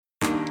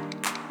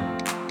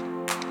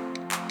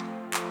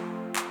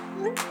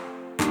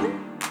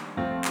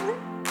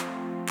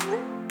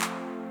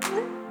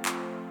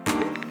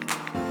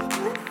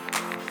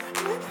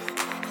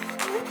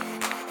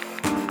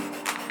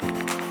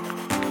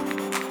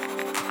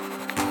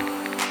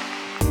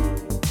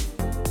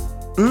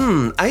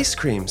Ice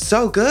cream,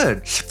 so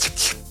good.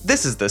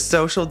 This is The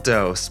Social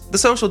Dose. The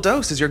Social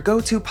Dose is your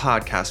go-to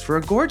podcast for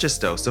a gorgeous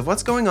dose of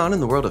what's going on in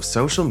the world of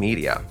social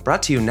media.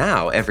 Brought to you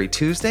now every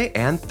Tuesday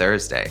and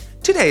Thursday.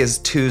 Today is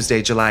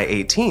Tuesday, July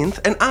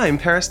 18th, and I'm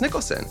Paris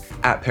Nicholson,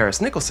 at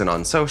Paris Nicholson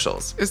on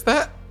socials. Is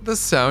that the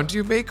sound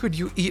you make when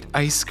you eat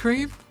ice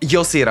cream?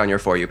 You'll see it on your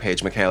For You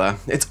page, Michaela.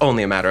 It's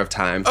only a matter of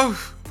time.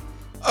 Oh,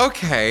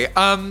 okay.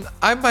 I'm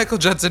Michael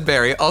Judson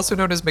Berry, also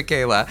known as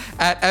Michaela,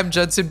 at M.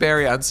 Judson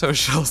Berry on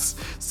socials.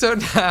 So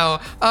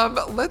now,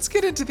 let's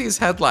get into these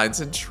headlines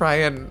and try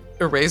and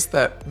erase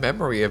that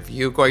memory of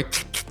you going,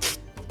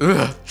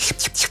 ugh.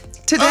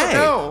 Today,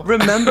 Oh, no.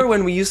 remember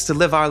when we used to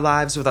live our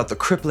lives without the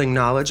crippling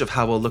knowledge of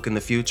how we'll look in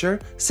the future?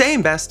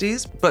 Same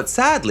besties, but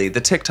sadly,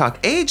 the TikTok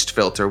aged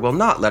filter will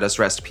not let us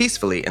rest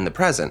peacefully in the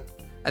present.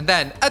 And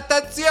then,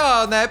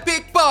 attenzione,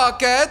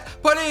 pickpocket!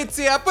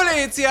 Polizia,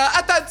 polizia,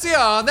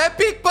 attenzione,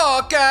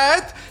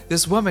 pickpocket!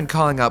 This woman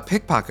calling out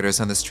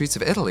pickpocketers on the streets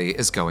of Italy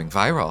is going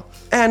viral.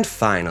 And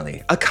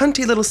finally, a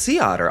cunty little sea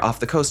otter off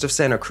the coast of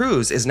Santa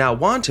Cruz is now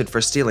wanted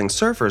for stealing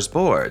surfers'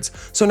 boards.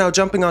 So now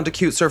jumping onto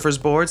cute surfers'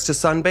 boards to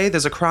sunbathe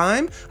is a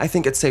crime? I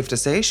think it's safe to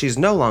say she's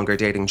no longer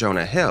dating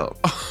Jonah Hill.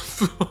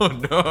 Oh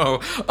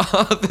no,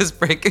 all this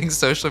breaking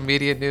social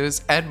media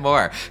news and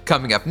more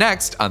coming up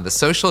next on The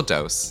Social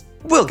Dose.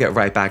 We'll get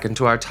right back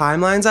into our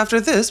timelines after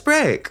this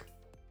break.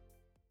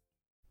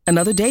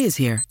 Another day is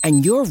here,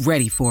 and you're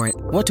ready for it.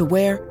 What to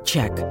wear?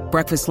 Check.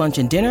 Breakfast, lunch,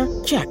 and dinner?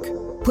 Check.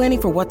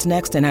 Planning for what's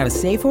next and how to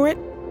save for it?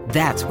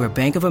 That's where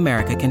Bank of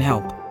America can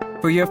help.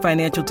 For your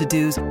financial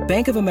to-dos,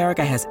 Bank of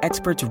America has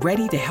experts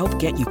ready to help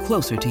get you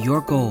closer to your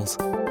goals.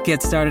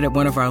 Get started at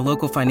one of our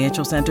local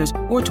financial centers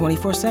or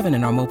 24/7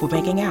 in our mobile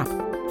banking app.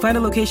 Find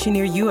a location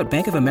near you at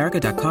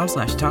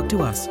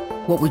bankofamerica.com/talktous.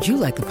 What would you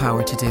like the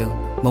power to do?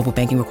 Mobile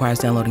banking requires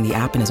downloading the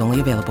app and is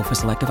only available for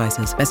select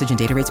devices. Message and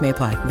data rates may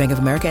apply. Bank of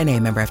America N.A.,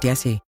 member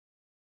FDIC.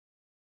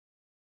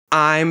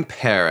 I'm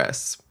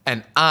Paris.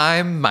 And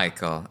I'm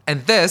Michael,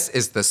 and this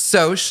is The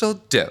Social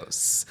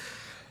Dose.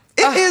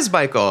 It is,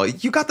 Michael.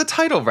 You got the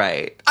title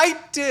right. I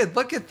did,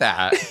 look at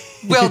that.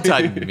 Well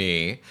done,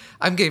 me.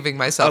 I'm giving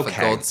myself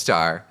Okay. a gold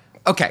star.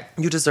 Okay.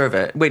 You deserve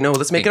it. Wait, no,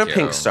 let's make Thank it a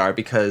pink you. star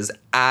because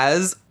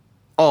as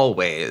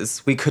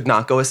always, we could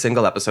not go a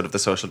single episode of The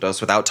Social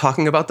Dose without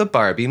talking about the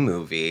Barbie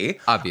movie.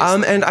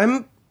 Obviously. And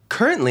I'm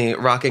currently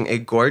rocking a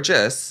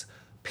gorgeous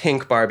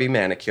pink Barbie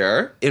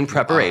manicure in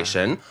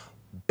preparation.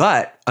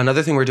 But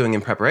another thing we're doing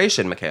in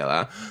preparation,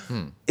 Michaela,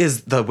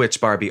 is the Which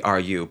Barbie Are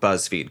You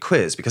BuzzFeed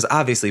quiz. Because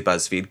obviously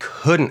BuzzFeed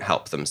couldn't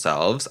help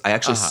themselves. I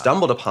actually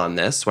stumbled upon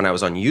this when I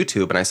was on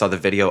YouTube and I saw the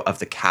video of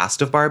the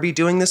cast of Barbie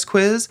doing this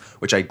quiz,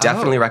 which I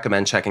definitely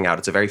recommend checking out.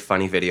 It's a very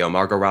funny video.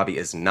 Margot Robbie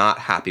is not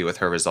happy with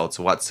her results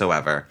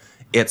whatsoever.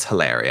 It's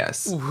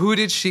hilarious. Who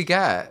did she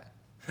get?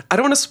 I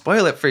don't want to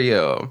spoil it for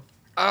you.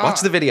 Watch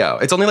the video.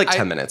 It's only like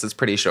 10 minutes. It's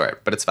pretty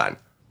short, but it's fun.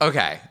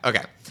 Okay.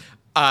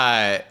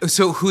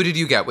 So who did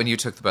you get when you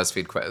took the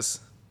BuzzFeed quiz?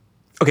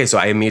 Okay, so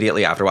I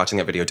immediately, after watching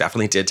that video,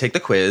 definitely did take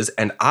the quiz,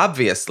 and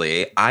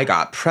obviously, I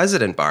got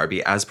President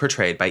Barbie as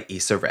portrayed by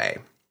Issa Rae.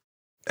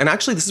 And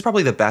actually, this is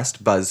probably the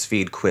best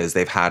BuzzFeed quiz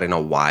they've had in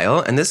a while,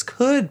 and this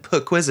could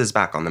put quizzes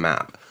back on the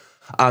map.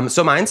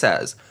 So mine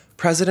says,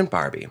 President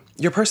Barbie.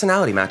 Your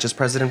personality matches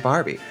President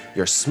Barbie.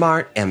 You're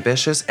smart,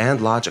 ambitious, and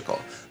logical.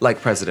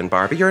 Like President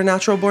Barbie, you're a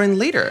natural-born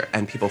leader,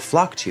 and people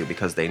flock to you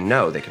because they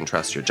know they can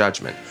trust your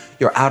judgment.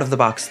 Your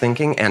out-of-the-box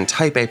thinking and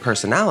type A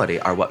personality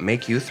are what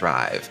make you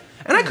thrive.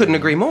 And I couldn't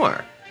agree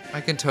more.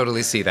 I can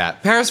totally see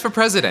that. Paris for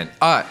president.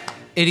 The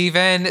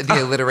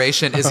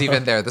alliteration is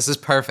even there. This is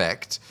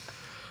perfect.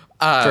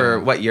 For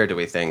what year do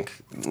we think?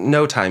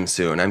 No time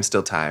soon. I'm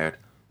still tired.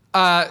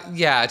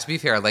 Yeah, to be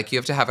fair, like you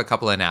have to have a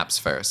couple of naps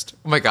first.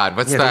 Oh my God,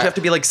 what's Yeah, that? don't you have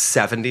to be like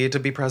 70 to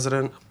be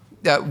president?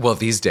 Well,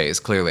 these days,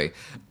 clearly.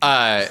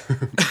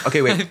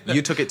 Okay, wait,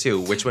 you took it too.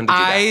 Which one did you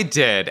get? I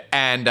did,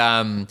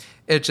 and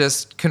it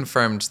just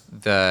confirmed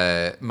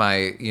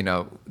my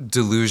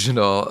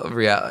delusional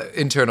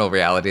internal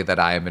reality that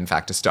I am in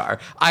fact a star.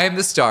 I am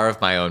the star of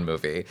my own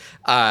movie.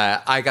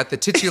 I got the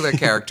titular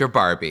character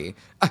Barbie.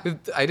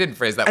 I didn't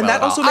phrase that And well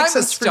that at all. also makes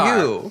I'm a sense for star.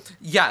 you.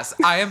 Yes,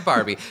 I am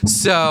Barbie.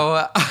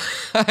 So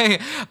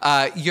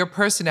your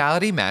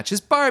personality matches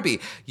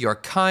Barbie. You're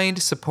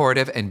kind,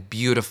 supportive, and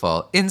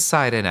beautiful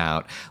inside and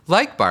out.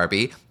 Like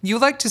Barbie, you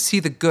like to see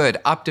the good,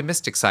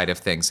 optimistic side of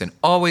things and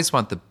always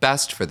want the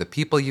best for the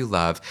people you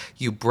love.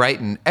 You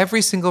brighten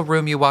every single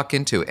room you walk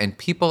into, and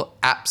people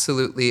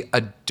absolutely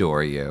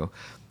adore you.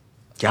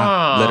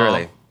 Yeah,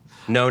 literally.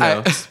 No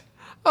notes.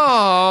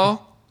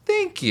 Oh,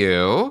 thank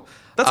you.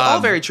 That's all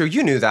very true.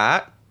 You knew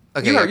that.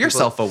 Okay, You're people-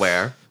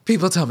 self-aware.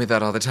 People tell me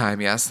that all the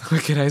time, yes.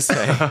 What can I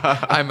say?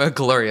 I'm a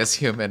glorious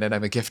human and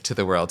I'm a gift to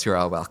the world. You're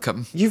all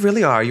welcome. You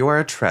really are. You are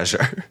a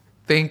treasure.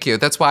 Thank you.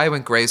 That's why I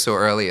went gray so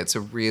early. It's a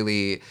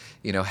really,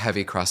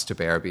 heavy cross to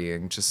bear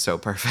being just so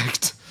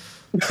perfect.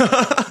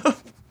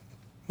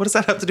 What does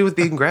that have to do with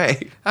being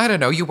gray? I don't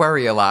know. You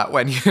worry a lot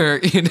when you're,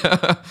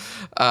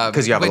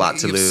 Because you have a lot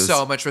to lose.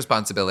 So much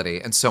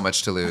responsibility and so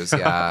much to lose.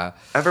 Yeah.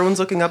 Everyone's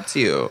looking up to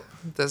you.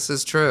 This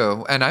is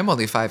true. And I'm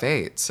only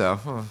 5'8", so.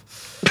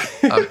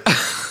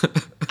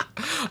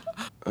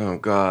 Oh,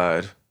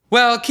 God.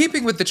 Well,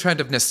 keeping with the trend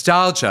of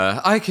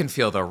nostalgia, I can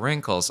feel the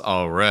wrinkles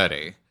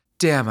already.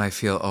 Damn, I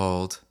feel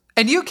old.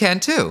 And you can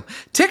too.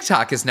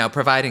 TikTok is now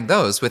providing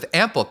those with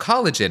ample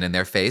collagen in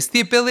their face the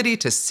ability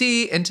to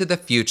see into the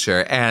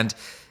future, and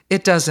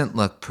it doesn't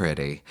look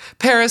pretty.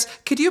 Paris,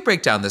 could you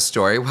break down this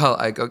story while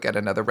I go get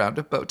another round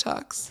of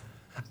Botox?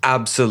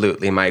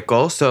 Absolutely,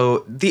 Michael.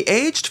 So the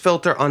aged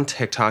filter on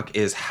TikTok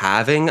is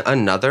having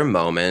another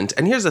moment.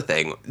 And here's the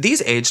thing.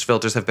 These aged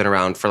filters have been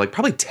around for like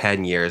probably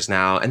 10 years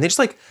now, and they just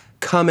like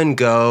come and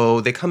go.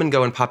 They come and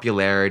go in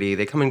popularity.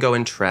 They come and go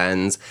in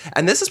trends.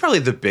 And this is probably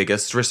the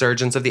biggest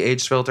resurgence of the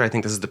aged filter. I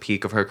think this is the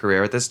peak of her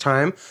career at this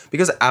time.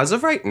 Because as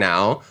of right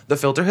now, the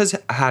filter has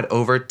had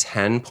over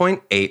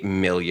 10.8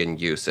 million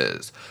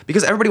uses.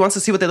 Because everybody wants to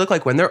see what they look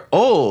like when they're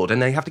old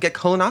and they have to get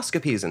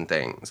colonoscopies and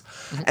things.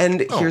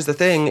 And here's the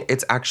thing.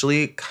 It's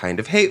actually kind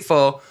of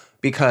hateful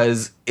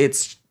because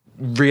it's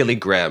really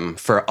grim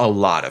for a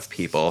lot of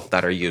people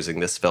that are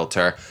using this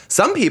filter.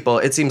 Some people,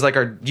 it seems like,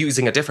 are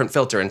using a different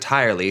filter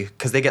entirely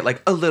because they get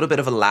like a little bit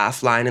of a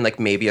laugh line and like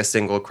maybe a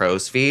single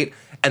crow's feet.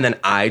 And then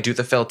I do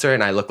the filter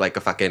and I look like a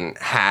fucking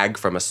hag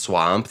from a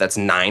swamp that's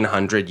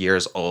 900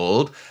 years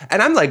old.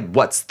 And I'm like,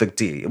 what's the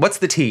tea? What's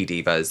the tea,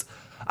 divas?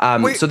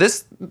 So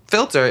this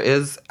filter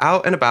is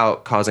out and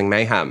about causing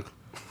mayhem.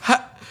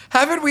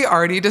 Haven't we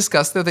already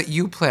discussed, though, that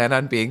you plan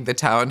on being the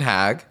town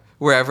hag?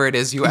 Wherever it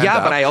is you end up.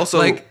 Yeah, but I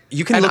also,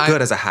 you can look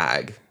good as a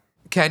hag.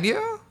 Can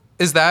you?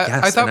 Is that,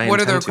 yes, I thought,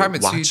 what are the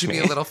requirements? So you should be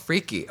a little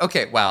freaky.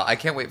 Okay, well, I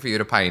can't wait for you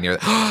to pioneer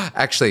that.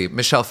 Actually,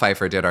 Michelle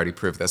Pfeiffer did already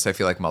prove this, I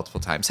feel like multiple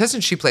times.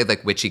 Hasn't she played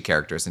like witchy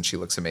characters and she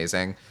looks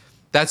amazing?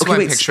 That's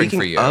what I'm picturing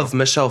for you. Of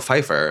Michelle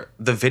Pfeiffer,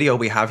 the video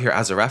we have here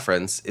as a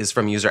reference is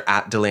from user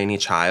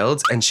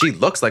 @DelaneyChilds, and she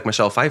looks like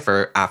Michelle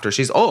Pfeiffer after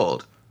she's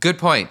old. Good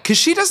point. Because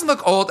she doesn't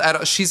look old at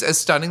all. She's a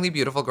stunningly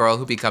beautiful girl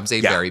who becomes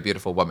a very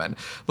beautiful woman.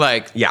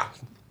 Like, yeah.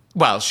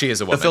 Well, she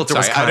is a woman. The filter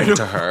was kind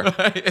to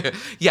her.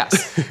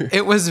 Yes,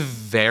 it was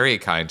very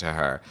kind to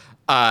her.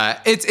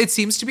 It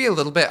seems to be a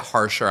little bit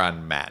harsher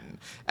on men,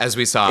 as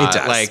we saw,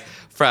 like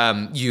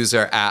from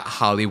user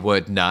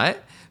 @HollywoodNut,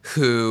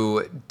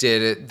 who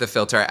did the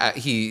filter.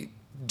 He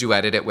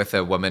duetted it with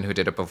a woman who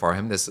did it before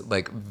him. This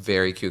like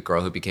very cute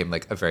girl who became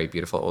like a very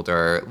beautiful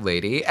older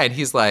lady, and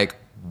he's like,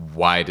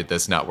 why did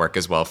this not work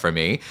as well for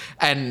me?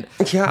 And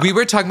we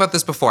were talking about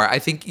this before. I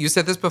think you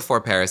said this before,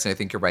 Paris, and I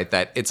think you're right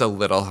that it's a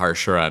little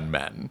harsher on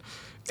men.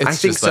 I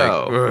think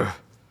so.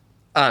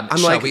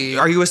 I'm like,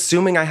 are you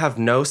assuming I have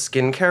no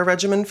skincare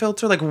regimen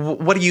filter? Like,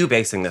 what are you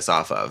basing this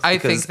off of? I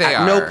think they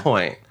are. At no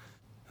point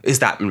is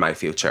that in my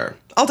future.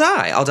 I'll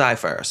die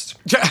first.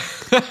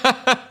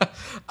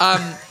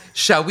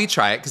 Shall we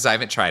try it? Because I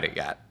haven't tried it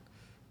yet.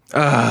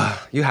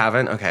 You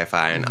haven't? Okay,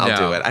 fine. I'll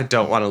do it. I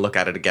don't want to look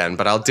at it again,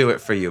 but I'll do it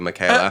for you,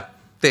 Michaela.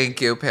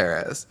 Thank you,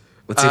 Paris.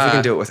 Let's see if we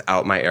can do it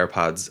without my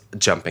AirPods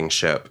jumping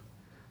ship.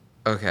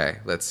 Okay,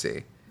 let's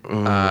see.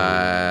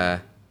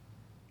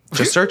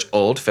 Just search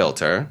old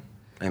filter.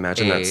 I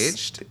imagine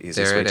aged. That's the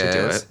easiest way to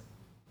do it.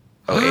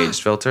 Oh,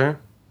 aged filter?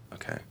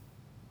 Okay.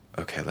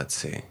 Okay, let's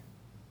see.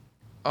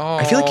 Oh.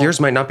 I feel like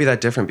yours might not be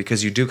that different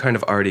because you do kind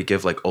of already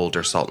give like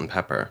older salt and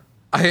pepper.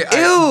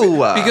 Ew!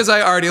 Because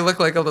I already look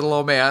like a little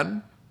old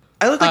man.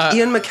 I look like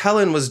Ian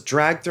McKellen was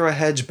dragged through a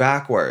hedge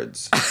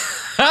backwards.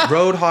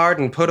 Rode hard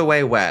and put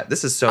away wet.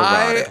 This is so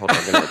rotted. Hold on,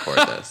 I'm going to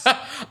record this.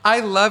 I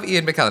love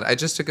Ian McKellen. I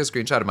just took a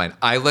screenshot of mine.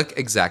 I look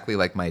exactly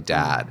like my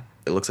dad.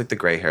 It looks like the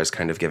gray hair is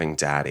kind of giving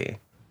daddy.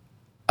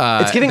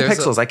 It's giving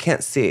pixels. I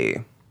can't see.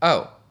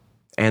 Oh.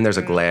 And there's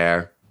a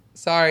glare.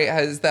 Sorry,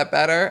 is that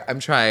better? I'm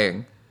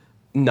trying.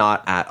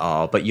 Not at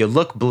all, but you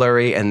look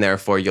blurry and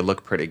therefore you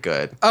look pretty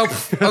good. Oh,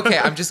 okay.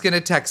 I'm just going to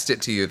text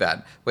it to you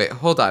then. Wait,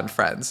 hold on,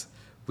 friends.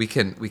 We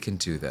can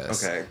do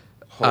this. Okay.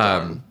 Hold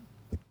on.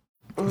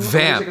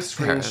 Vamp. Take a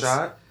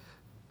screenshot.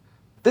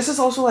 This is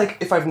also like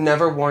if I've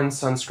never worn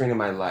sunscreen in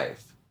my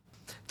life.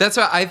 That's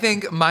what I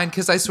think mine,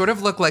 because I sort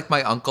of look like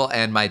my uncle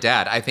and my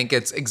dad. I think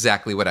it's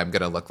exactly what I'm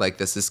going to look like.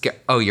 This is scary.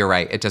 Oh, you're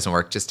right. It doesn't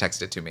work. Just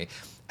text it to me.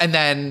 And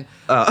then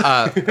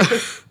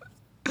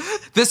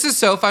this is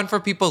so fun for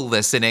people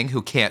listening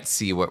who can't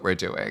see what we're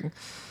doing.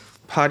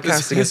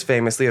 Podcasting is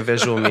famously a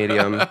visual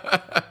medium.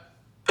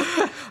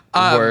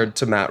 Word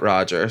to Matt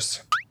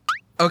Rogers.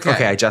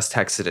 Okay, I just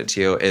texted it to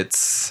you.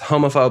 It's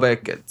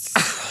homophobic. It's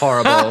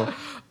horrible.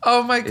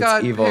 Oh my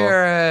God, evil.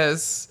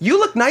 Paris. You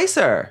look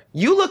nicer.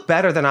 You look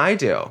better than I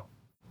do.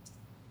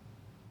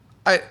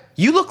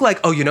 You look like,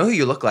 you know who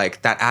you look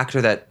like? That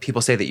actor that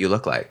people say that you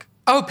look like.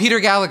 Oh, Peter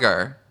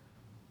Gallagher.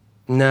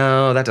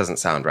 No, that doesn't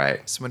sound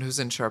right. Someone who's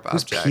in Sharp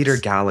Who's Objects. Peter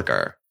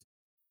Gallagher?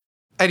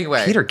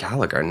 Anyway. Peter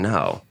Gallagher,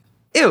 no.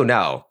 Ew,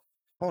 no.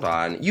 Hold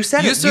on. You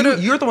said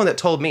you're the one that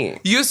told me.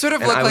 You sort of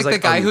look like the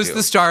guy who's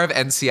the star of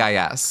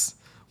NCIS.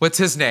 What's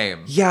his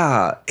name?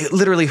 Yeah,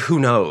 literally who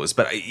knows,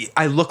 but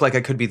I look like I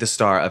could be the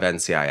star of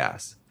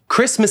NCIS.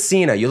 Chris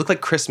Messina. You look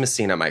like Chris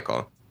Messina,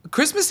 Michael.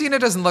 Chris Messina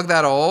doesn't look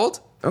that old.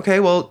 Okay,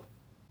 well,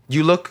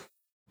 you look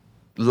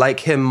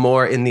like him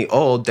more in the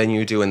old than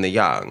you do in the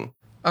young.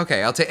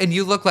 Okay, I'll take. And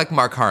you look like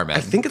Mark Harmon.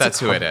 I think that's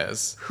who it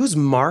is. Who's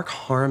Mark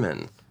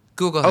Harmon?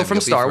 Google him. Oh, from you'll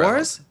be Star thrilled.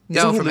 Wars? No,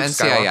 Isn't he from Luke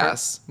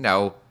NCIS.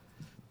 No.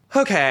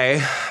 Okay,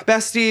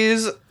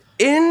 besties.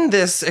 In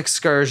this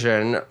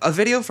excursion, a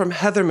video from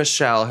Heather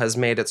Michelle has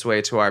made its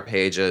way to our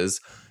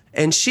pages,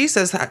 and she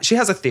says she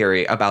has a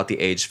theory about the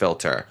age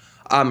filter.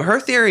 Her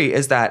theory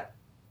is that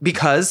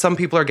because some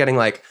people are getting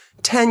like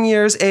 10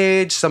 years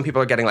age, some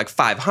people are getting like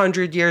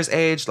 500 years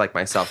age, like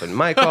myself and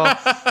Michael.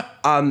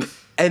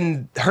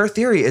 And her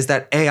theory is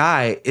that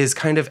AI is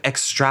kind of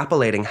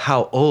extrapolating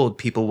how old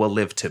people will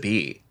live to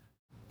be,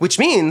 which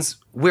means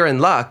we're in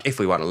luck if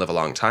we want to live a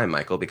long time,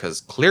 Michael,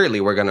 because clearly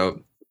we're going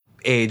to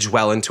age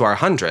well into our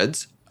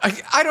hundreds. I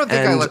don't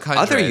think I look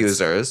hundreds. Other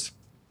users,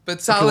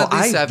 but solidly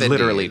I 70s.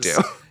 literally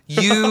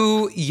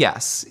do.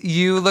 Yes,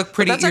 you look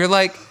pretty. You're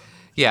like,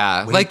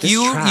 yeah, Wait, like this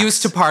you tracks.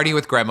 used to party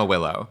with Grandma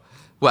Willow.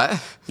 What?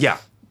 Yeah.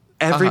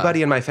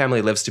 Everybody in my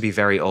family lives to be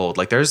very old.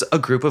 Like, there's a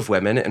group of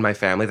women in my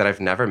family that I've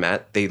never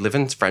met. They live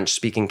in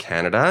French-speaking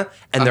Canada,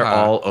 and they're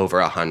all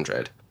over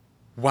 100.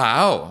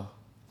 Wow.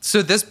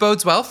 So this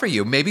bodes well for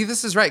you. Maybe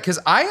this is right, because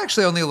I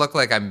actually only look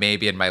like I'm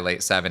maybe in my late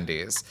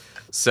 70s.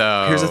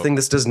 So Here's the thing,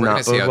 this does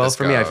not bode well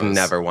for me. I've goes.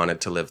 never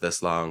wanted to live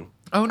this long.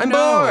 Oh, I'm no.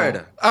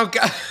 bored. Oh,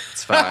 God.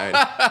 It's fine.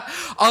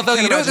 Although,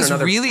 you know, imagine this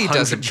another really 100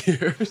 doesn't.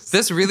 years.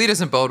 This really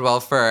doesn't bode well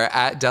for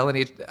at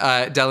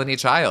Delaney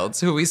Childs,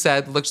 who we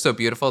said looked so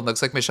beautiful and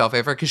looks like Michelle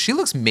Pfeiffer, because she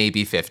looks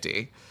maybe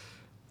 50.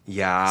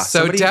 Yeah. So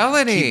somebody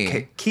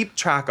Delaney, keep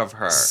track of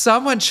her.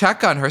 someone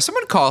check on her.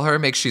 Someone call her.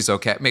 Make she's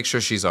okay. Make sure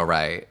she's all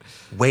right.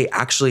 Wait,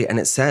 actually, and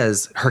it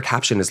says, her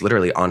caption is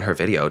literally on her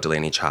video,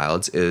 Delaney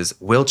Childs, is,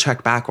 "We'll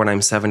check back when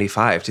I'm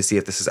 75 to see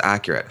if this is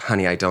accurate.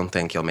 Honey, I don't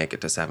think you'll make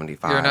it to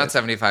 75. You're not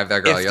 75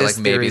 there, girl. If You're this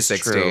like maybe theory is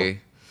 60. true.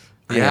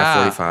 Yeah,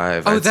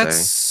 45, Oh, I'd that's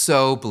say.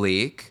 so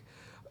bleak.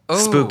 Oh,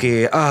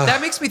 Spooky.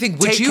 that makes me think,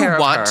 would Take you care of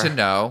want her. to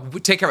know?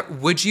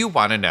 Would you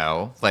want to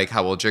know, like,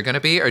 how old you're going to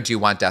be, or do you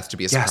want death to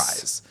be a Yes.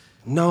 surprise?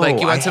 No, Like,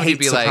 you want I somebody hate to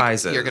be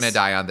surprises. like, you're going to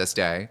die on this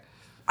day.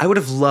 I would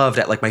have loved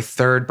at like my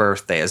 3rd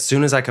birthday, as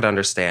soon as I could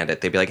understand it,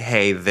 they'd be like,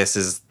 hey, this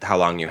is how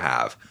long you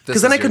have. This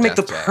Because then is I could your make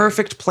the death day.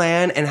 perfect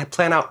plan and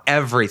plan out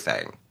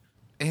everything.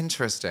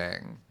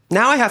 Interesting.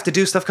 Now I have to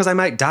do stuff because I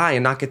might die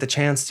and not get the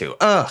chance to.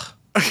 Ugh.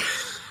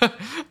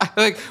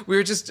 Like, we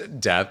were just,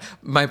 Deb,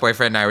 my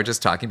boyfriend and I were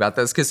just talking about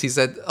this, because he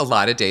said a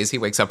lot of days he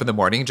wakes up in the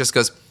morning and just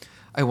goes,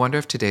 I wonder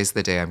if today's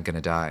the day I'm going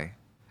to die.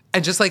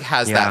 And just like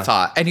has Yeah. that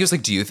thought. And he was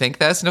like, do you think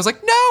this? And I was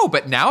like, no,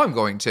 but now I'm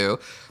going to.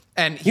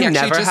 And he You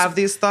actually never just, have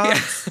these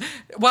thoughts?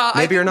 Well,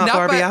 Maybe you're not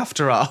Barbie but-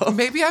 after all.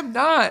 Maybe I'm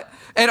not.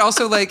 And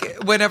also, like,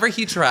 whenever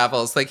he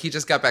travels, like, he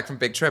just got back from a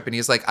big trip, and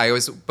he's like, I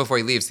always, before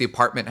he leaves, the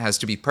apartment has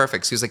to be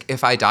perfect. So he was like,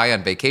 if I die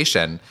on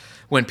vacation,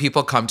 when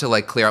people come to,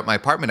 like, clear out my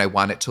apartment, I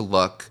want it to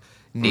look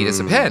neat as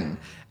a pin.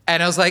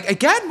 And I was like,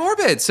 again,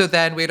 morbid. So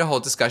then we had a whole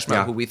discussion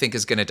about Yeah. who we think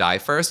is going to die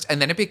first. And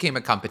then it became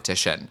a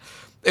competition.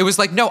 It was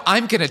like, no,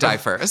 I'm going to die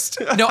first.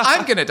 No,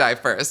 I'm going to die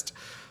first.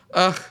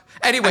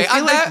 Anyway, I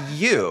feel on like that,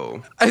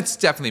 you. it's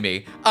definitely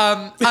me.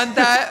 On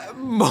that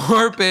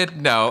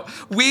morbid note,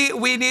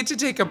 we need to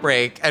take a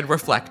break and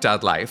reflect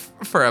on life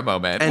for a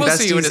moment. And we'll besties,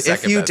 see you in a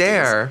second. if you besties.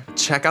 dare,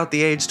 check out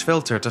the aged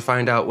filter to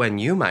find out when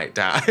you might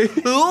die.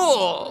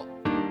 Ooh.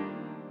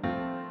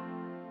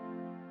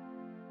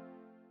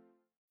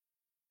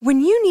 When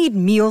you need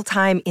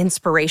mealtime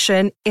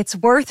inspiration, it's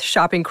worth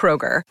shopping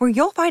Kroger, where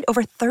you'll find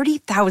over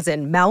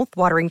 30,000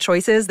 mouth-watering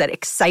choices that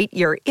excite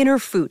your inner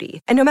foodie.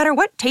 And no matter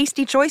what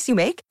tasty choice you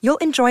make, you'll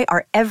enjoy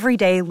our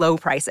everyday low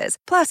prices,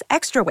 plus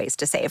extra ways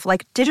to save,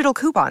 like digital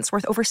coupons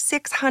worth over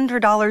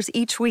 $600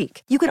 each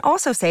week. You can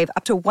also save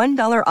up to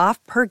 $1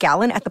 off per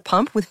gallon at the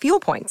pump with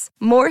fuel points.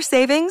 More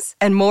savings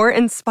and more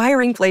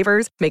inspiring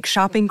flavors make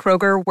shopping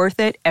Kroger worth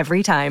it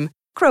every time.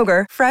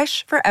 Kroger,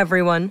 fresh for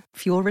everyone.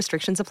 Fuel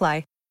restrictions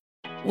apply.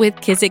 With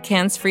Kizik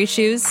Hands Free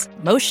Shoes,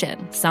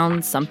 motion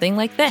sounds something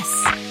like this.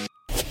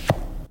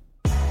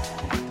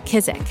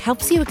 Kizik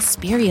helps you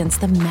experience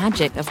the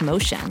magic of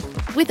motion.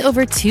 With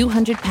over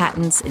 200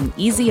 patents and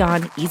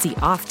easy-on,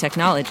 easy-off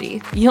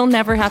technology, you'll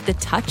never have to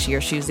touch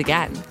your shoes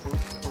again.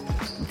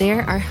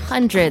 There are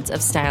hundreds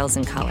of styles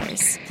and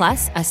colors,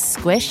 plus a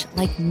squish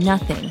like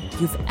nothing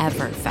you've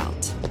ever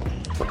felt.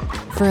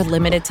 For a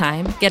limited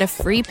time, get a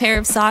free pair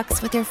of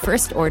socks with your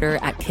first order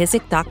at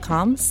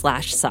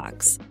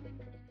kizik.com/socks.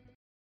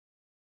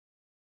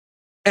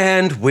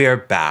 And we're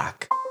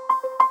back.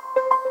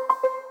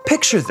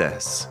 Picture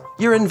this.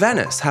 You're in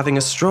Venice having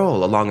a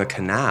stroll along a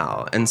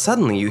canal, and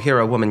suddenly you hear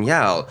a woman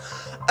yell,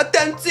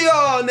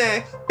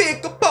 "Attenzione!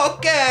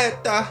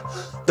 Pickpocket!"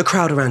 The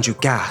crowd around you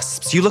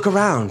gasps. You look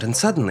around, and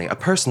suddenly a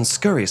person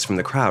scurries from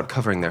the crowd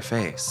covering their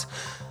face.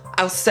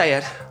 I'll say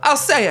it. I'll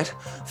say it.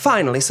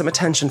 Finally, some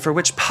attention for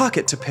which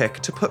pocket to pick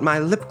to put my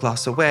lip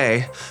gloss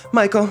away.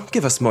 Michael,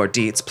 give us more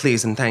deets,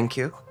 please and thank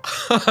you.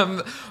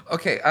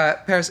 Okay,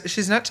 Paris,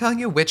 she's not telling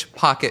you which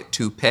pocket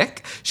to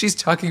pick. She's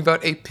talking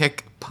about a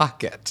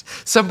pickpocket.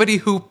 Somebody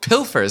who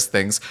pilfers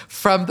things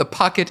from the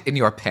pocket in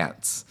your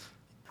pants.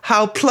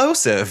 How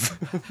plosive.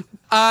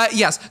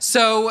 Yes,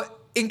 so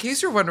in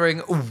case you're wondering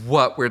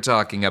what we're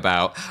talking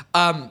about,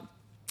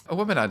 a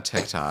woman on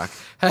TikTok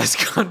has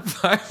gone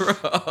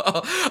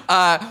viral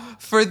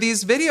for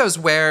these videos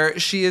where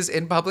she is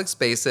in public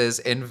spaces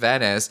in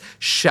Venice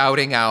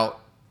shouting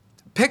out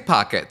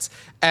pickpocketers,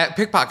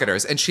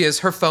 and she has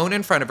her phone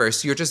in front of her,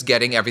 so you're just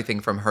getting everything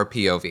from her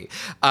POV.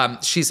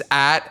 She's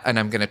at, and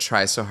I'm going to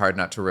try so hard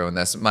not to ruin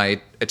this, my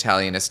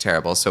Italian is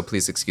terrible, so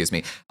please excuse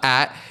me,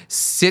 at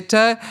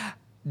Città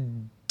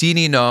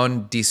di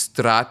Non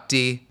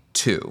Distratti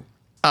 2.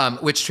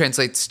 Which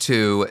translates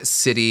to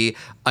city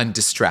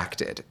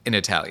undistracted in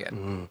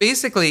Italian.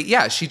 Basically,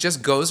 yeah, she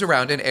just goes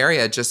around an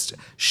area just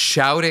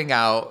shouting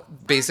out,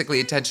 basically,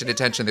 attention,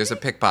 attention, there's a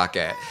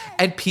pickpocket.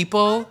 And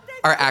people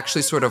are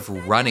actually sort of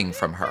running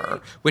from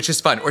her, which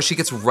is fun. Or she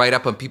gets right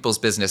up on people's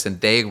business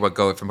and they were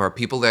going from her.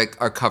 People like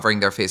are covering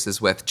their faces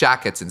with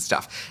jackets and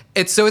stuff.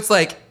 It's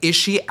like, is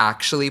she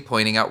actually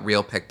pointing out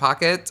real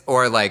pickpockets?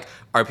 Or like,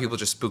 are people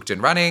just spooked and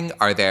running?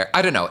 Are there,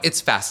 I don't know. It's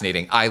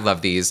fascinating. I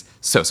love these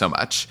so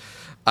much.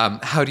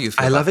 How do you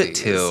feel I love about it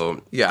these?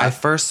 too. Yeah. I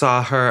first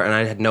saw her and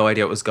I had no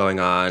idea what was going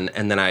on.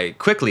 And then I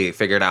quickly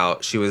figured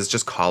out she was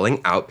just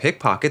calling out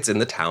pickpockets in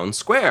the town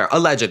square.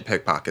 Alleged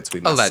pickpockets, we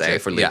must say,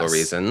 for legal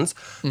reasons.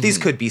 These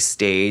could be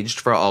staged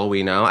for all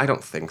we know. I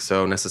don't think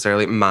so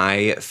necessarily.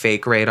 My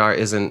fake radar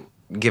isn't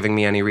giving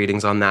me any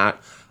readings on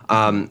that.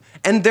 And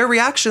their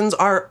reactions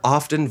are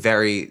often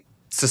very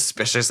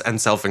suspicious and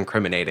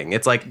self-incriminating.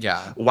 It's like,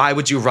 why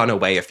would you run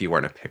away if you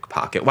weren't a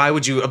pickpocket? Why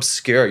would you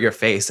obscure your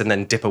face and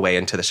then dip away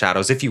into the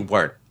shadows if you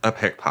weren't a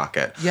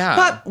pickpocket? Yeah.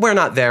 But we're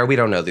not there. We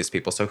don't know these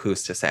people, so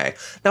who's to say?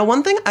 Now,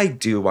 one thing I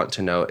do want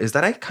to note is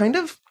that I kind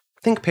of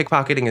think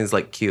pickpocketing is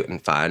like cute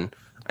and fun.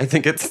 I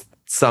think it's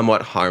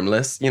somewhat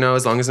harmless, you know,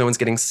 as long as no one's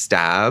getting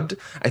stabbed.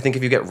 I think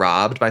if you get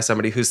robbed by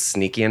somebody who's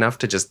sneaky enough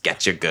to just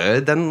get you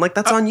good, then like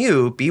that's on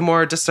you. Be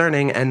more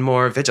discerning and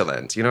more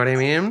vigilant. You know what I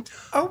mean?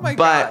 Oh my God.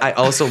 But I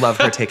also love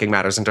her taking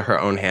matters into her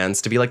own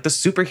hands to be like the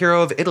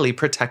superhero of Italy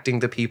protecting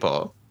the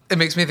people. It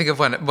makes me think of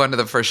one of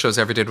the first shows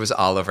I ever did was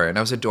Oliver, and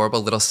I was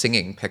adorable little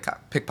singing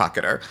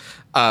pickpocketer.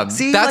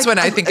 See, that's like, when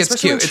I think it's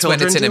cute. It's when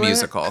it's in a children do it.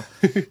 musical.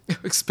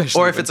 Especially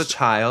Or if it's a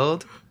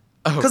child.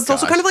 Because it's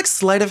also kind of like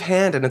sleight of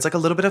hand and it's like a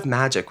little bit of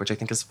magic, which I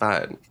think is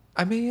fun.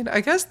 I mean, I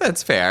guess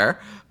that's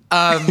fair.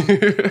 A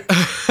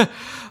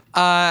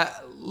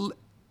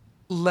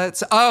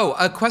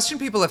question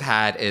people have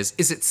had is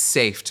it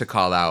safe to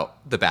call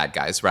out the bad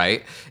guys,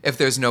 right? If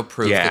there's no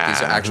proof that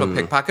these are actual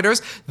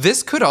pickpocketers.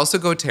 This could also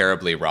go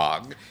terribly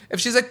wrong.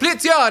 If she's like,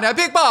 Plizione,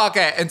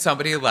 pickpocket, and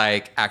somebody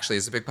like actually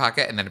is a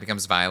pickpocket and then it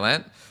becomes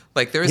violent.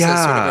 Like there's a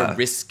sort of a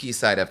risky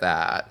side of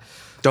that.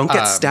 Don't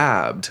get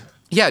stabbed.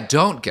 Yeah,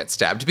 don't get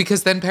stabbed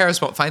because then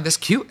Paris won't find this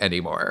cute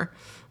anymore.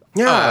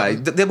 Yeah,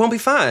 they won't be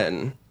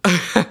fun.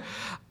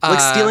 Like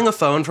stealing a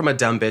phone from a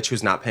dumb bitch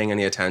who's not paying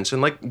any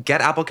attention. Like,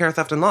 get Apple Care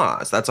theft and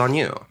loss. That's on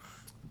you.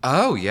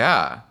 Oh,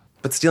 yeah.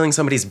 But stealing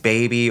somebody's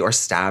baby or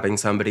stabbing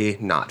somebody,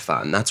 not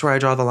fun. That's where I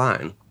draw the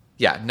line.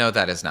 Yeah, no,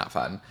 that is not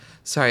fun.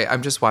 Sorry,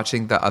 I'm just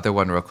watching the other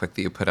one real quick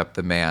that you put up,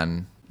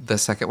 the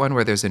second one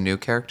where there's a new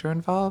character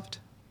involved.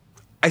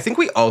 I think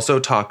we also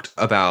talked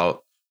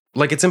about,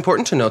 like, it's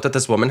important to note that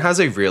this woman has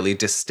a really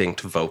distinct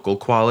vocal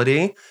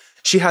quality.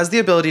 She has the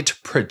ability to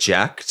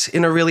project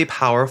in a really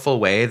powerful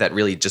way that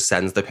really just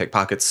sends the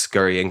pickpockets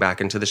scurrying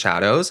back into the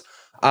shadows.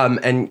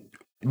 And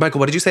Michael,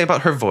 what did you say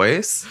about her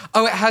voice?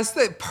 Oh, it has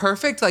the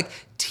perfect, like,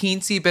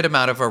 teensy bit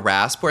amount of a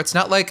rasp where it's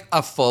not like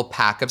a full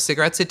pack of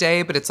cigarettes a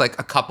day, but it's like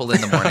a couple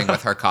in the morning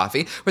with her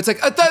coffee, where it's like,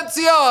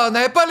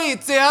 attenzione,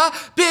 polizia,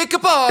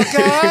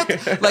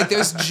 pickpocket. Like,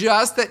 there's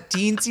just that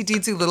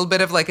teensy little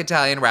bit of, like,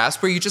 Italian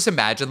rasp where you just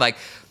imagine, like,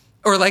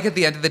 or like at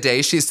the end of the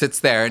day, she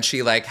sits there and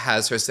she like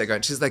has her cigarette.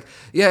 And she's like,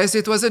 yes,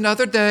 it was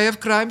another day of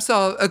crime,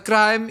 solving.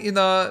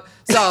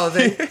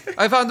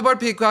 I found more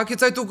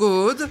pickpockets. I do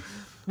good.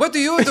 What do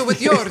you do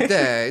with your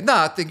day?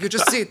 Nothing. You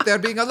just sit there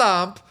being a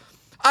lump.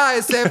 I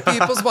save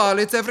people's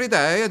wallets every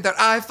day and their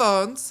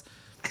iPhones.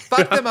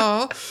 Fuck them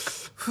all.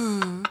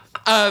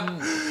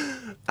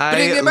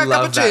 I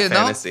love that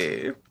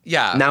fantasy.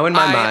 Yeah. Now in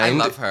my mind, I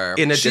love her.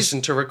 In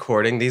addition to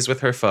recording these with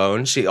her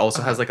phone, she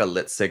also has like a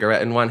lit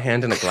cigarette in one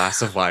hand and a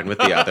glass of wine with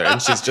the other,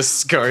 and she's just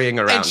scurrying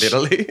around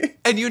Italy.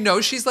 And you know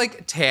she's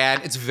like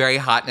tan. It's very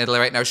hot in Italy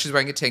right now. She's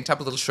wearing a tank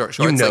top, a little short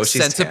shorts, You know like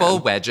she's sensible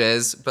tan.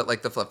 wedges, but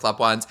like the flip-flop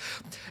ones.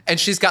 And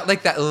she's got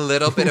like that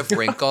little bit of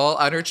wrinkle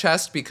on her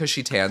chest because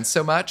she tans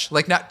so much.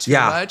 Like not too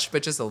much,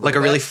 but just a little like a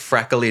bit. really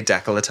freckly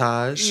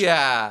decolletage.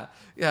 Yeah.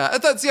 Yeah.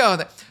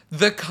 Attenzione.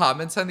 The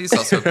comments on these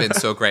also have been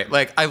so great.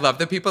 Like, I love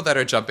the people that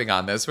are jumping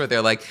on this where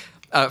they're like,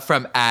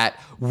 from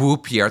at Wu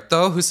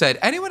Pierto, who said,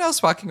 anyone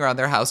else walking around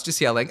their house just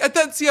yelling,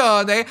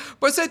 attenzione,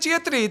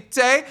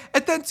 borsegiatrice,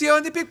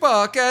 attenzione,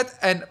 pickpocket.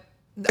 And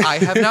I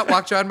have not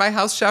walked around my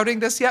house shouting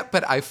this yet,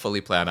 but I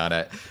fully plan on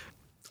it.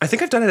 I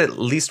think I've done it at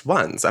least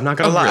once. I'm not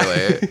going to lie.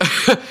 Really?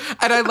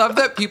 And I love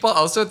that people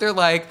also, they're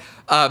like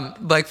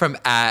from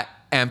at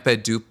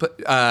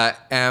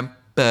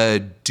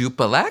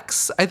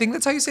Ampadupalex, I think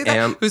that's how you say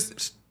that.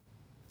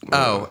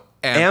 Amped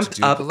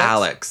Amped up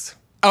Alex.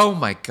 Oh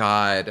my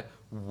God.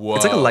 Whoa.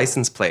 It's like a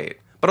license plate.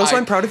 But also,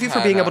 I'm proud of you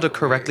for being able to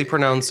correctly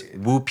pronounce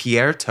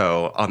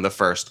Wupierto on the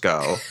first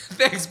go.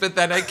 Thanks, but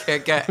then I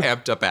can't get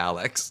amped up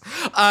Alex,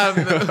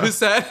 who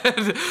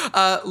said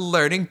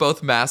learning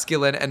both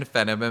masculine and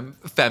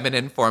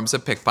feminine forms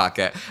of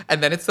pickpocket.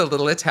 And then it's the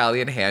little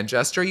Italian hand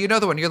gesture. You know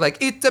the one you're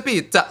like, ita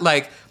pita,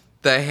 like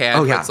the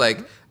hand where it's like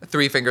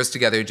 3 fingers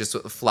together, you're just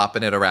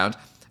flopping it around.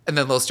 And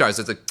then little stars,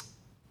 it's like...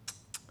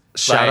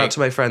 Shout out to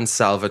my friend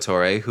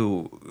Salvatore,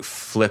 who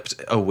flipped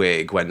a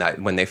wig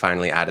when they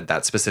finally added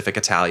that specific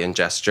Italian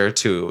gesture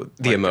to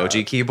the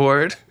emoji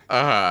keyboard.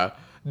 And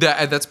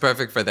that's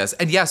perfect for this.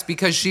 And yes,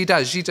 because she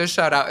does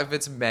shout out if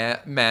it's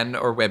men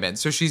or women.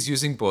 So she's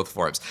using both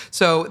forms.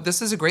 So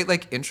this is a great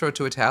intro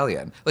to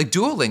Italian.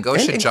 Duolingo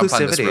should jump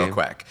on this real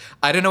quick.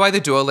 I don't know why the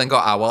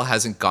Duolingo owl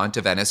hasn't gone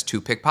to Venice to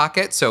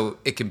pickpocket, so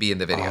it can be in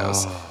the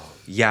videos. Oh,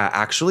 yeah,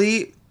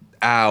 actually...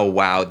 Oh,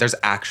 wow. There's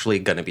actually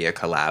going to be a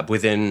collab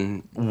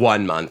within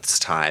 1 month's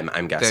time,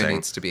 I'm guessing. There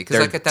needs to be.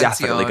 Because they're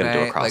definitely going to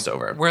do a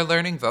crossover. We're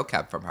learning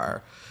vocab from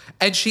her.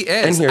 And she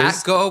is.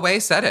 At Go Away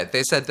said it.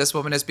 They said this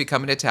woman has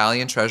become an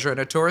Italian treasure and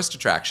a tourist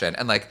attraction.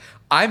 And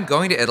I'm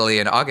going to Italy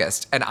in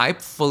August, and I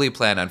fully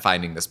plan on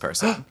finding this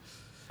person.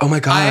 Oh my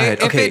God.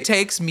 If it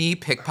takes me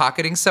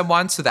pickpocketing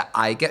someone so that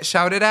I get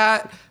shouted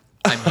at,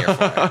 I'm here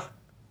for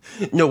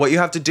it. No, what you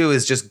have to do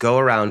is just go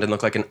around and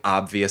look like an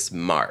obvious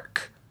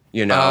mark.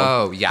 You know,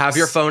 oh, yes. Have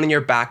your phone in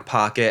your back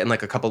pocket and a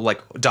couple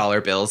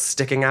dollar bills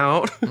sticking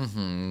out.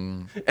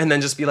 Mm-hmm. And then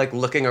just be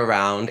looking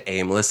around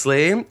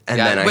aimlessly. And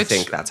then I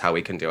think that's how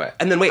we can do it.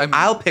 And then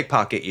I'll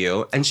pickpocket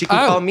you and she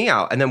can call me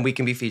out and then we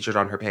can be featured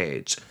on her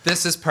page.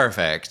 This is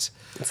perfect.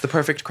 It's the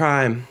perfect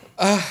crime.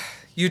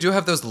 You do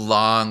have those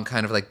long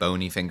kind of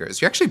bony fingers.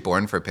 You're actually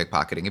born for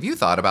pickpocketing. Have you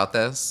thought about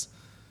this?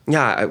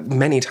 Yeah,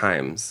 many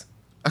times.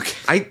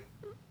 Okay.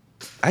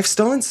 I've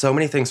stolen so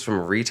many things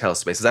from retail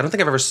spaces. I don't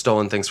think I've ever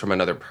stolen things from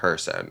another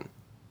person.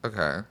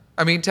 Okay.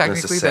 I mean,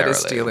 technically that is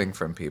stealing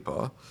from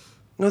people.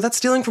 No, that's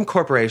stealing from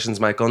corporations,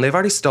 Michael, and they've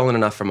already stolen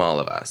enough from all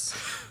of us.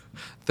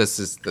 This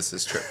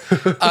is true.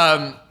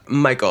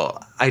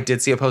 Michael, I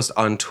did see a post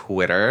on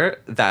Twitter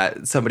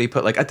that somebody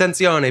put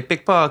attenzione,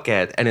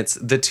 pickpocket, and it's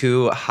the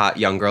 2 hot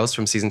young girls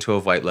from season 2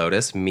 of White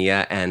Lotus,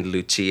 Mia and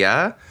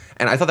Lucia.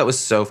 And I thought that was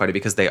so funny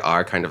because they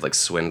are kind of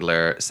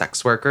swindler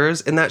sex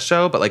workers in that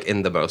show, but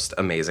in the most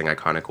amazing,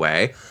 iconic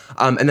way.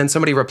 And then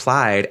somebody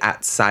replied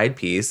at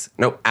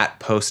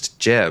Post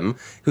Jim,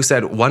 who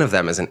said one of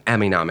them is an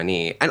Emmy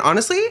nominee. And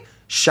honestly,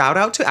 shout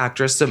out to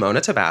actress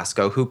Simona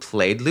Tabasco, who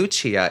played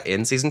Lucia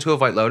in season 2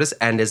 of White Lotus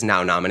and is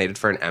now nominated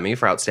for an Emmy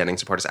for Outstanding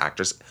Supporting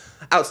Actress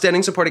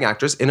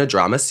in a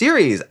Drama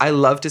Series. I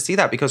love to see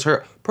that because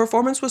her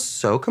performance was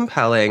so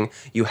compelling.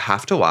 You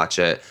have to watch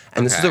it.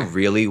 And This is a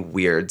really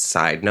weird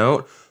side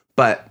note,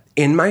 but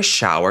in my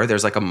shower,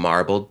 there's a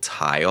marbled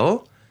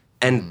tile.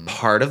 And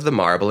part of the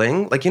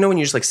marbling, when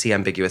you just see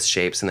ambiguous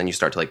shapes and then you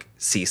start to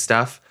see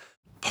stuff,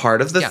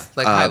 part of the... Yeah,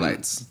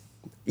 highlights.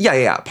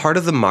 Yeah. Part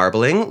of the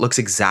marbling looks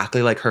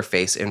exactly like her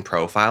face in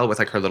profile with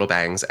her little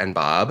bangs and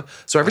bob.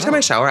 So every time I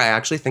shower, I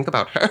actually think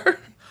about her.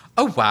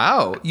 Oh,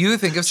 wow. You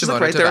think of Simona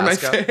right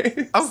Tabasco. there in my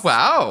face. Oh,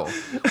 wow.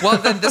 Well,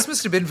 then this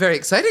must have been very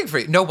exciting for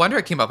you. No wonder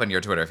it came up on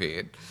your Twitter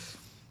feed.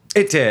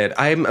 It did.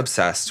 I'm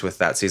obsessed with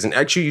that season.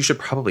 Actually, you should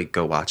probably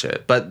go watch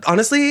it. But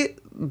honestly,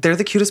 they're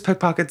the cutest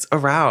pickpockets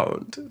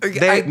around.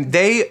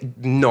 They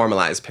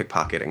normalize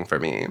pickpocketing for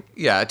me.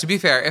 Yeah, to be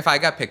fair, if I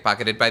got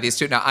pickpocketed by these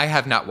 2, now I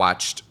have not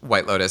watched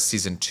White Lotus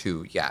season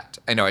 2 yet.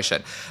 I know I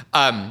should.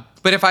 But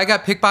if I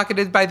got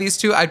pickpocketed by these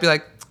 2, I'd be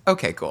like,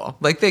 okay, cool.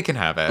 They can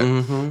have it.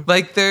 Mm-hmm.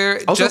 They're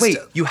also, just wait,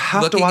 you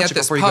have to watch it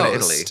before you go to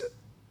Italy.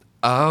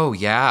 Oh,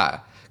 yeah.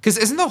 Because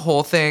isn't the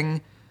whole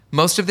thing,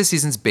 most of the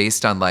season's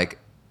based on La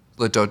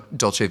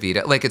Dolce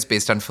Vita, it's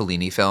based on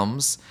Fellini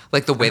films.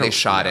 The way they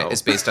shot it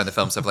is based on the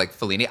films of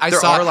Fellini.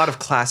 There are a lot of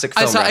classic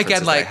film references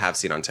that I have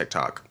seen on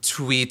TikTok.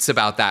 Tweets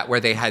about that where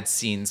they had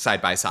scenes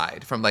side by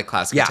side from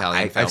classic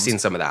Italian films. I've seen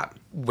some of that.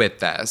 With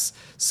this.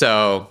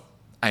 So,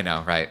 I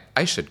know, right?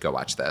 I should go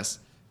watch this.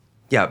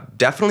 Yeah,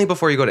 definitely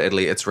before you go to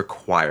Italy, it's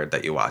required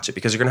that you watch it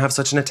because you're going to have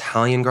such an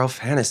Italian girl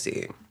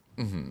fantasy.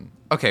 Mm-hmm.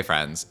 Okay,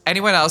 friends.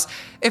 Anyone else?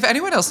 If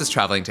anyone else is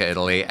traveling to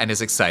Italy and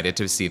is excited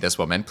to see this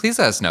woman, please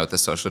let us know at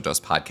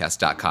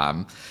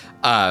thesocialdosepodcast.com.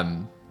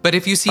 But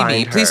if you see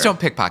me, please don't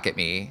pickpocket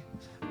me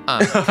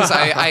because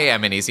I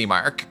am an easy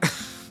mark.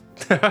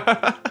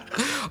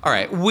 All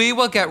right, we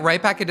will get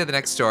right back into the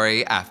next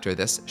story after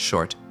this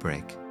short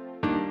break.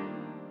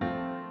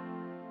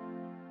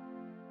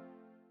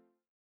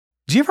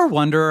 Do you ever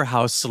wonder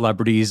how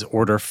celebrities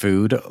order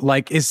food?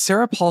 Is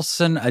Sarah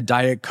Paulson a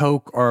Diet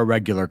Coke or a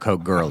regular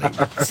Coke girlie?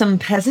 Some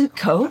peasant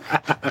Coke?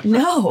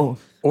 No.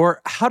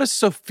 Or how does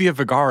Sofia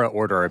Vergara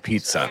order a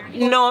pizza?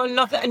 No,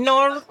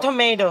 no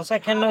tomatoes. I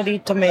cannot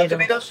eat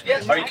tomatoes.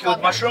 Yes. Are you cool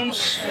with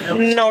mushrooms?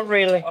 Not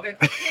really.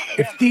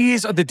 If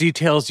these are the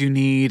details you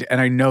need, and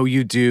I know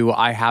you do,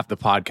 I have the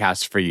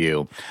podcast for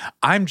you.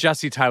 I'm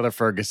Jesse Tyler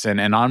Ferguson,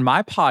 and on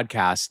my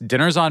podcast,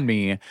 Dinner's on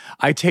Me,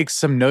 I take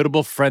some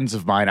notable friends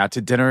of mine out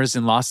to dinners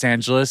in Los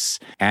Angeles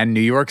and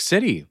New York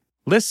City.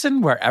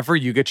 Listen wherever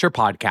you get your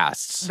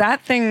podcasts.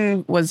 That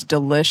thing was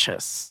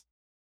delicious.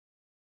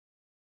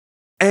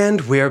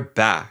 And we're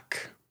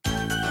back.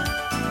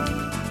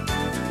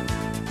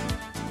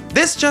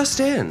 This just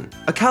in.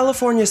 A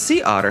California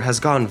sea otter has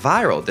gone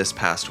viral this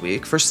past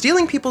week for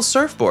stealing people's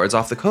surfboards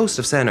off the coast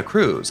of Santa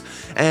Cruz,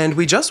 and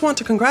we just want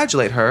to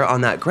congratulate her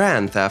on that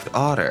grand theft,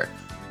 Otter.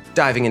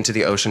 Diving into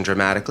the ocean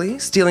dramatically,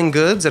 stealing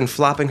goods and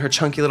flopping her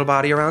chunky little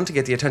body around to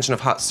get the attention of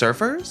hot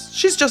surfers?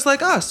 She's just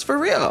like us, for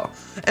real.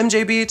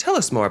 MJB, tell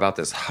us more about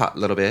this hot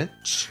little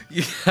bitch.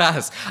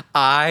 Yes,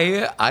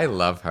 I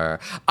love her.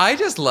 I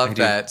just love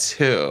that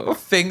too.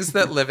 Things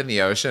that live in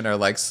the ocean are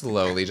like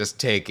slowly just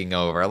taking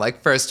over.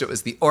 Like first it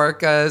was the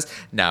orcas,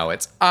 now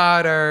it's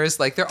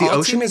otters. Like they're The all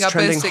ocean teaming is up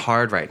trending as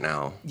hard right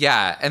now.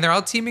 Yeah, and they're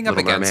all teaming up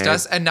Little against Mermaid.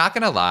 us. And not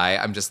gonna lie,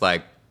 I'm just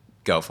like,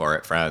 go for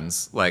it,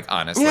 friends. Like,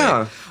 honestly.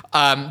 Yeah.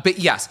 But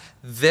yes,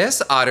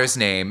 this otter's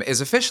name is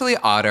officially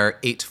Otter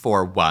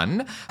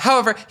 841.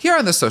 However, here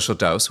on the Social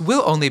Dose,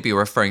 we'll only be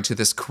referring to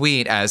this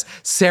queen as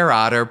Sarah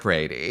Otter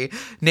Brady,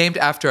 named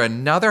after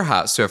another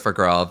hot surfer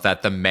girl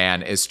that the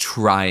man is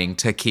trying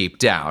to keep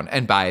down.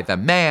 And by the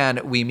man,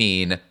 we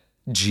mean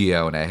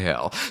Giona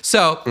Hill.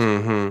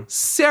 So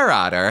Sarah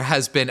Otter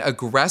has been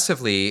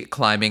aggressively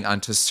climbing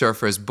onto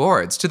surfers'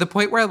 boards to the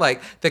point where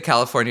like the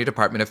California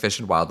Department of Fish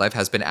and Wildlife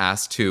has been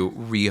asked to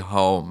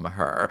rehome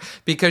her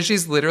because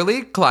she's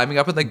literally climbing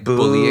up and like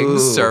bullying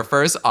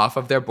surfers off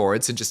of their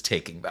boards and just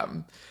taking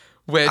them.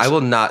 Which I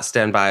will not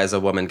stand by as a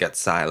woman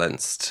gets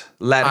silenced.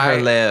 Let her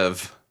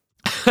live.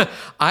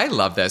 I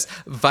love this.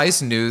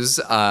 Vice News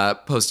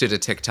posted a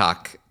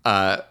TikTok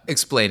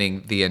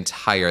explaining the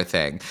entire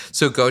thing.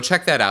 So go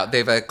check that out. They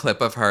have a clip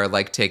of her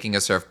like taking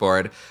a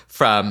surfboard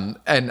from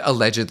an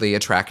allegedly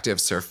attractive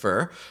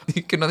surfer.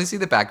 You can only see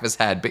the back of his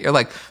head, but you're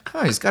like,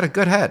 oh, he's got a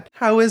good head.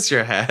 How is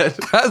your head?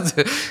 I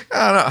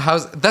don't know.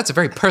 That's a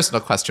very personal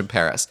question,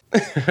 Paris.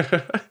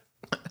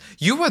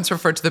 You once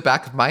referred to the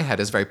back of my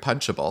head as very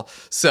punchable.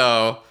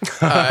 So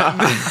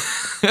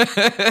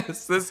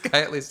this guy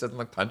at least doesn't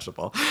look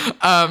punchable.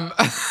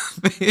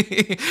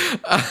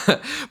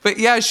 But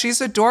yeah,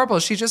 she's adorable.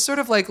 She just sort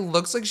of like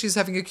looks like she's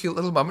having a cute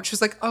little moment.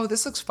 She's like, oh,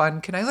 this looks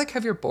fun. Can I like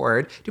have your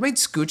board? Do you mind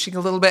scooching a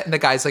little bit? And the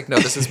guy's like, no,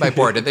 this is my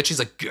board. And then she's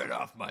like, get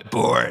off my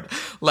board.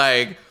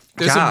 Like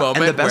there's a moment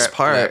and the best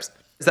where part is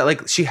that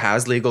like she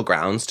has legal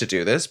grounds to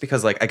do this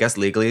because like I guess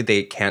legally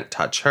they can't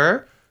touch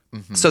her.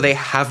 So they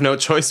have no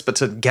choice but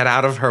to get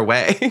out of her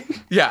way.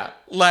 Yeah,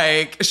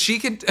 like she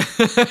can,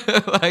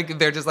 like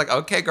they're just like,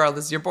 okay, girl,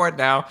 this is your board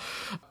now.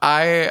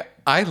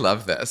 I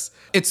love this.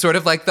 It's sort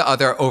of like the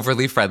other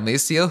overly friendly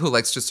seal who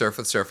likes to surf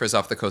with surfers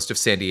off the coast of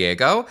San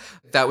Diego.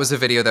 That was a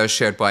video that was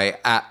shared by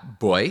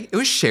It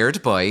was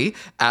shared by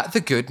at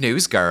the Good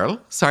News Girl.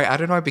 Sorry, I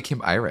don't know. I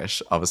became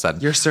Irish all of a sudden.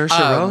 You're Saoirse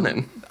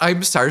Ronan.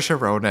 I'm Saoirse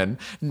Ronan.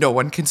 No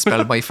one can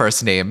spell my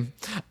first name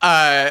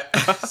or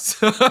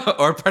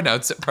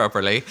pronounce it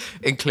properly,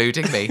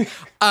 including me.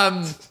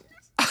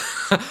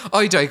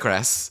 I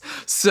digress.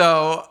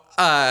 So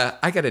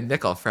I get a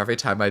nickel for every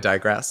time I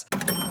digress.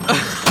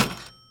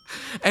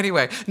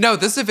 Anyway, no,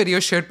 this is a video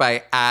shared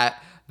by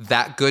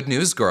That Good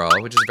News Girl,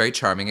 which is a very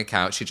charming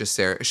account. She just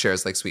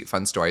shares like sweet,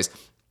 fun stories.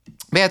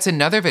 But yeah, it's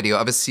another video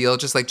of a seal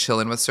just like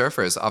chilling with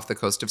surfers off the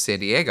coast of San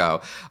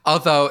Diego.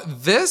 Although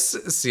this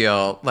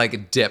seal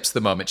like dips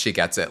the moment she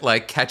gets it,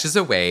 like catches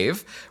a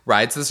wave,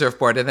 rides the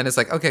surfboard, and then it's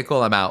like, okay,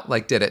 cool, I'm out.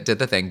 Like did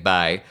the thing,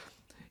 bye.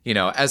 You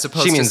know, as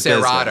opposed to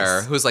Sarah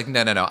Otter, who's like,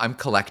 no, I'm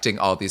collecting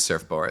all these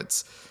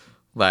surfboards.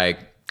 Like,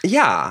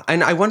 yeah,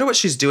 and I wonder what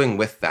she's doing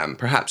with them.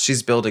 Perhaps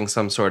she's building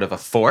some sort of a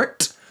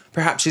fort.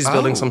 Perhaps she's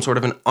building some sort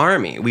of an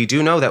army. We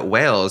do know that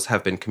whales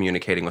have been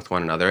communicating with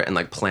one another and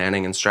like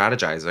planning and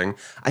strategizing.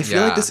 I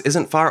feel like this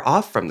isn't far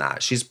off from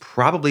that. She's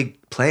probably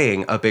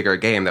playing a bigger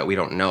game that we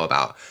don't know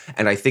about.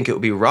 And I think it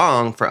would be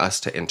wrong for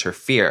us to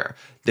interfere.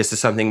 This is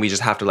something we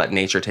just have to let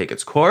nature take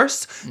its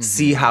course,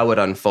 see how it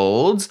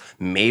unfolds.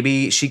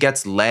 Maybe she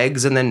gets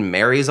legs and then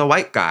marries a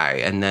white guy,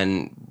 and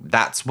then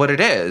that's what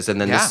it is.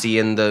 And then the sea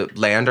and the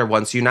land are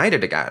once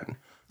united again.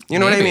 You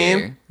know what I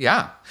mean?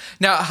 Yeah.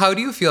 Now, how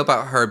do you feel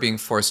about her being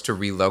forced to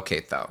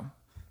relocate, though?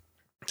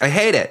 I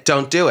hate it.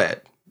 Don't do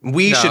it.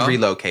 We should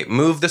relocate.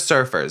 Move the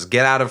surfers.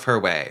 Get out of her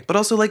way. But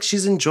also, like,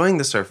 she's enjoying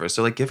the surfers,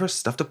 so, like, give her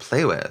stuff to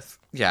play with.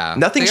 Yeah.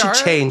 Nothing should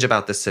change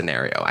about this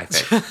scenario, I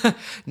think.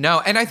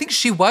 No, and I think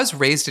she was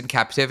raised in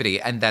captivity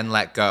and then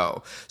let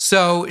go.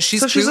 So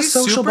she's a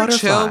social super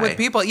butterfly. chill with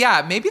people.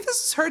 Yeah, maybe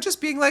this is her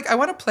just being like, I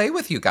want to play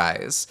with you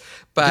guys.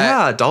 But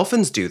yeah,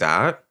 dolphins do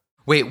that.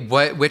 Wait,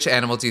 which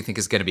animal do you think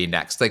is going to be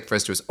next? Like,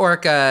 first it was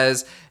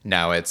orcas,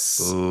 now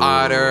it's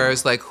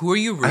otters. Like, who are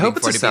you rooting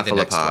for to be the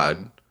next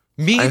one?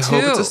 Me I too.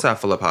 hope it's a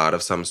cephalopod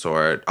of some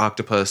sort.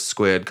 Octopus,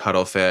 squid,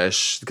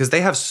 cuttlefish, because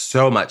they have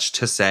so much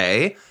to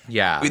say.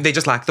 Yeah. They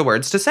just lack the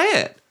words to say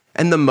it.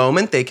 And the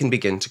moment they can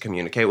begin to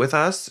communicate with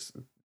us,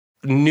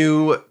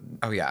 new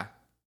Oh, yeah.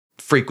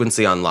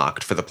 frequency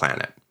unlocked for the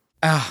planet.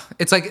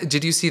 It's like,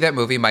 did you see that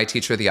movie, My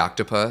Teacher the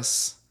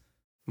Octopus?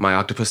 My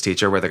Octopus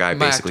Teacher, where the guy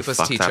My basically Octopus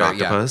fucked Teacher, that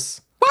yeah.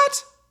 octopus.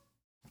 What?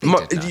 They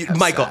did not have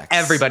Michael, sex.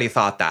 everybody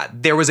thought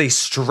that. There was a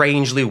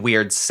strangely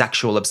weird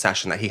sexual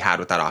obsession that he had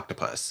with that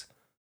octopus.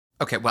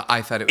 Okay, well,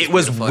 I thought it was It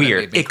was beautiful and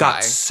weird. made me It got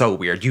cry. so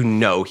weird. You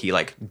know he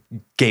like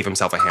gave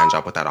himself a hand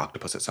job with that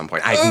octopus at some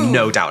point. I have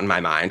no doubt in my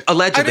mind.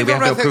 Allegedly, we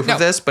have no proof of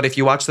this, but if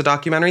you watch the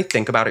documentary,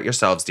 think about it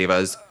yourselves,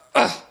 divas.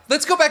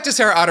 Let's go back to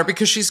Sarah Otter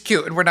because she's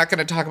cute and we're not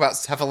going to talk about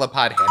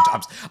cephalopod hand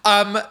jobs.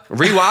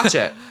 Rewatch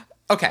it.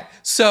 Okay,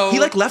 so... He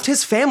like left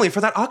his family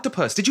for that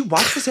octopus. Did you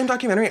watch the same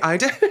documentary I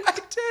did? I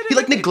did. He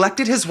like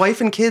neglected his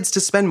wife and kids to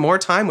spend more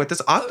time with this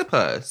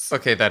octopus.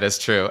 Okay, that is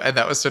true. And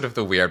that was sort of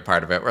the weird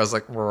part of it where I was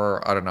like,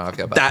 I don't know how I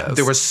feel about this.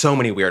 There were so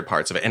many weird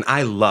parts of it. And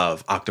I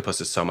love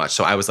octopuses so much.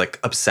 So I was like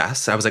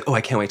obsessed. I was like, oh, I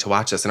can't wait to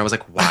watch this. And I was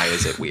like, why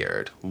is it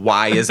weird?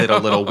 Why is it a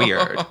little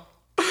weird?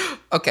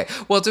 Okay,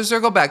 well, to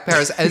circle back,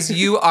 Paris, as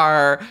you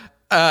are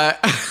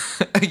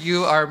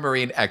you are a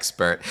marine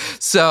expert,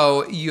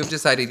 so you've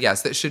decided,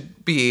 yes, that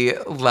should be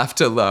left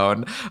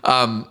alone.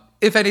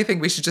 If anything,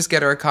 we should just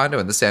get her a condo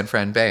in the San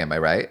Fran Bay. Am I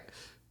right?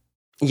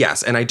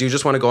 Yes, and I do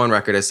just want to go on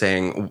record as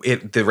saying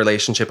the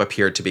relationship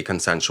appeared to be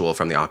consensual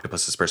from the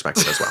octopus's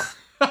perspective as well.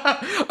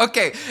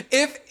 Okay,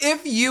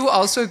 if you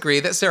also agree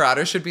that Sarah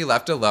Otter should be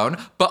left alone,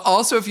 but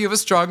also if you have a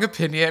strong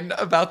opinion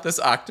about this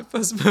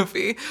octopus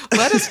movie,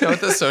 let us know at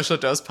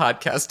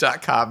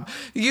thesocialdosepodcast.com.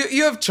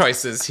 You have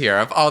choices here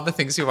of all the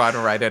things you want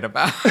to write in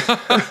about.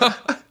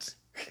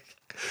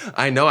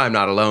 I know I'm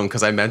not alone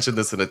because I mentioned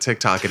this in a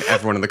TikTok and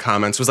everyone in the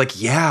comments was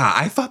like, yeah,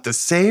 I thought the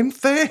same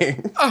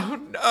thing. Oh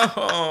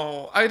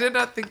no, I did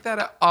not think that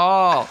at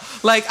all.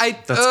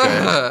 That's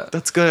good.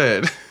 That's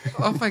good.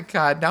 Oh my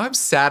God, now I'm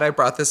sad I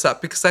brought this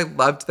up because I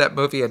loved that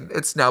movie and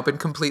it's now been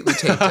completely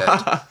tainted.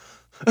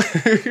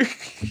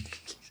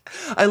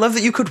 I love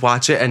that you could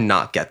watch it and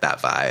not get that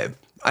vibe.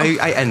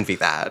 I envy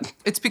that.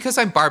 It's because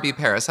I'm Barbie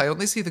Paris. I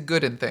only see the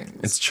good in things.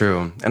 It's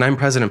true. And I'm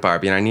President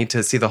Barbie, and I need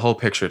to see the whole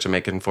picture to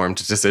make informed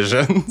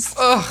decisions.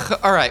 Ugh,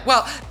 all right.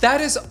 Well, that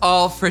is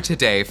all for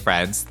today,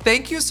 friends.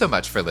 Thank you so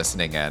much for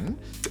listening in.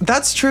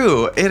 That's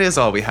true. It is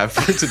all we have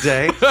for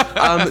today.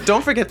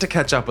 Don't forget to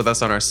catch up with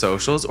us on our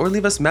socials or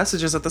leave us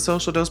messages at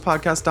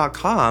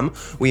thesocialdosepodcast.com.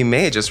 We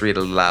may just read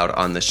it aloud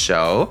on the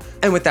show.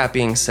 And with that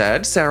being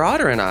said, Sarah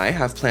Otter and I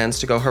have plans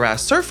to go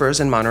harass surfers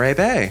in Monterey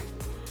Bay.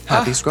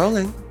 Happy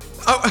scrolling.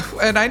 Oh,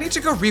 and I need to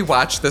go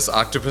rewatch this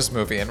octopus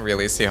movie and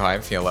really see how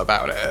I feel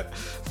about it.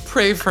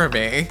 Pray for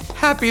me.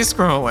 Happy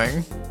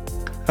scrolling.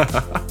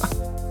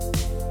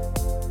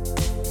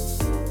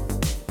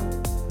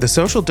 The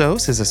Social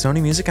Dose is a Sony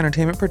Music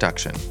Entertainment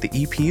production. The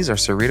EPs are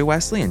Sarita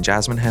Wesley and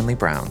Jasmine Henley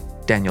Brown.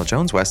 Daniel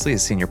Jones Wesley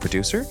is senior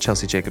producer,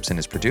 Chelsea Jacobson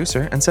is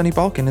producer, and Sunny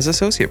Balkin is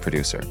associate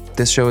producer.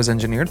 This show is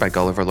engineered by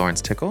Gulliver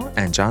Lawrence Tickle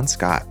and John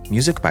Scott.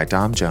 Music by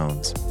Dom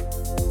Jones.